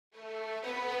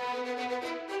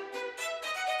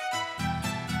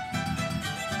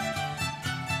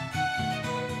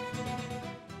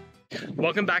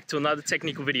Welcome back to another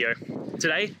technical video.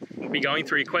 Today, we'll be going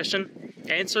through your question,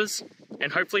 answers,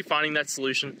 and hopefully finding that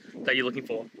solution that you're looking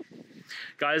for.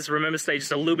 Guys, remember to stay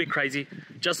just a little bit crazy,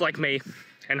 just like me,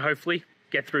 and hopefully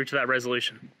get through to that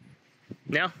resolution.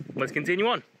 Now, let's continue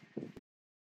on.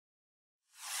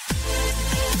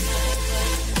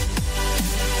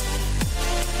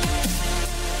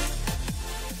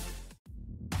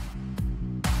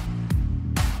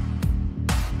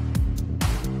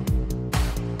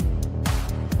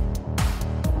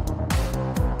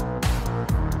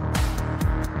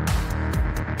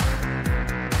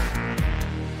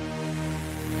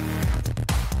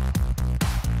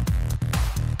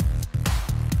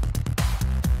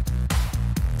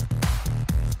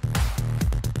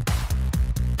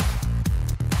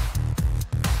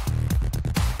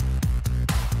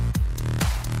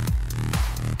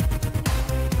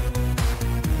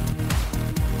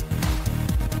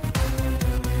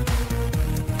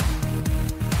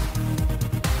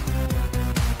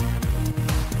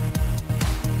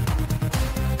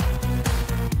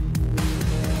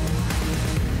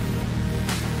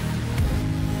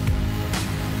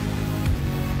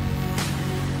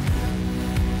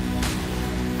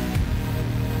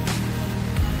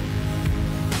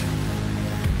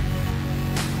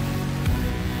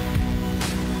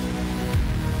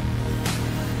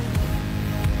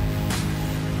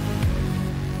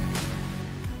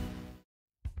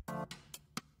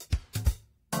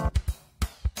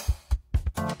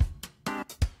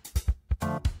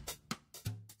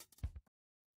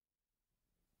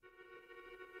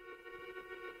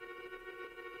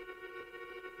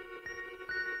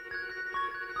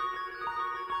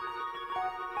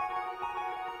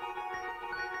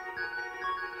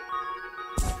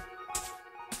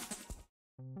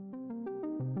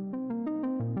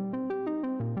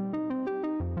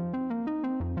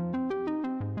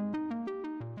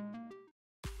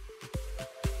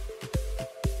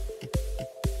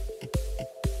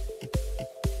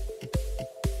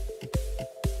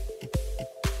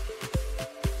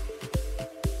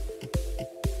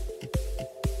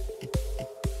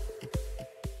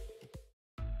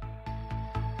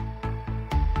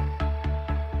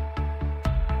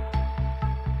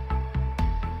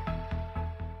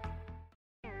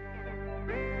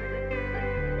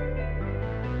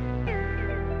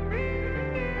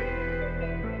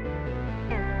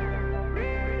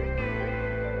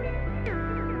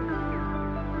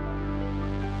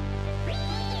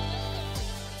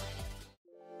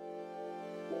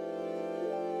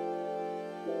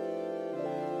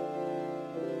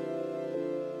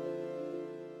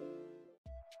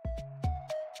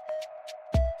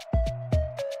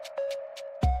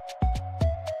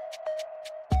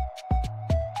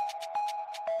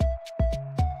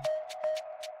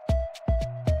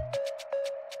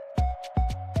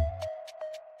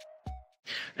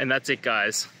 And that's it,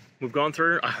 guys. We've gone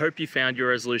through. I hope you found your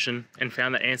resolution and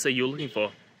found the answer you're looking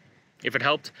for. If it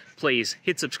helped, please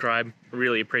hit subscribe. I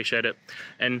really appreciate it.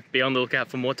 And be on the lookout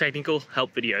for more technical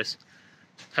help videos.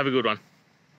 Have a good one.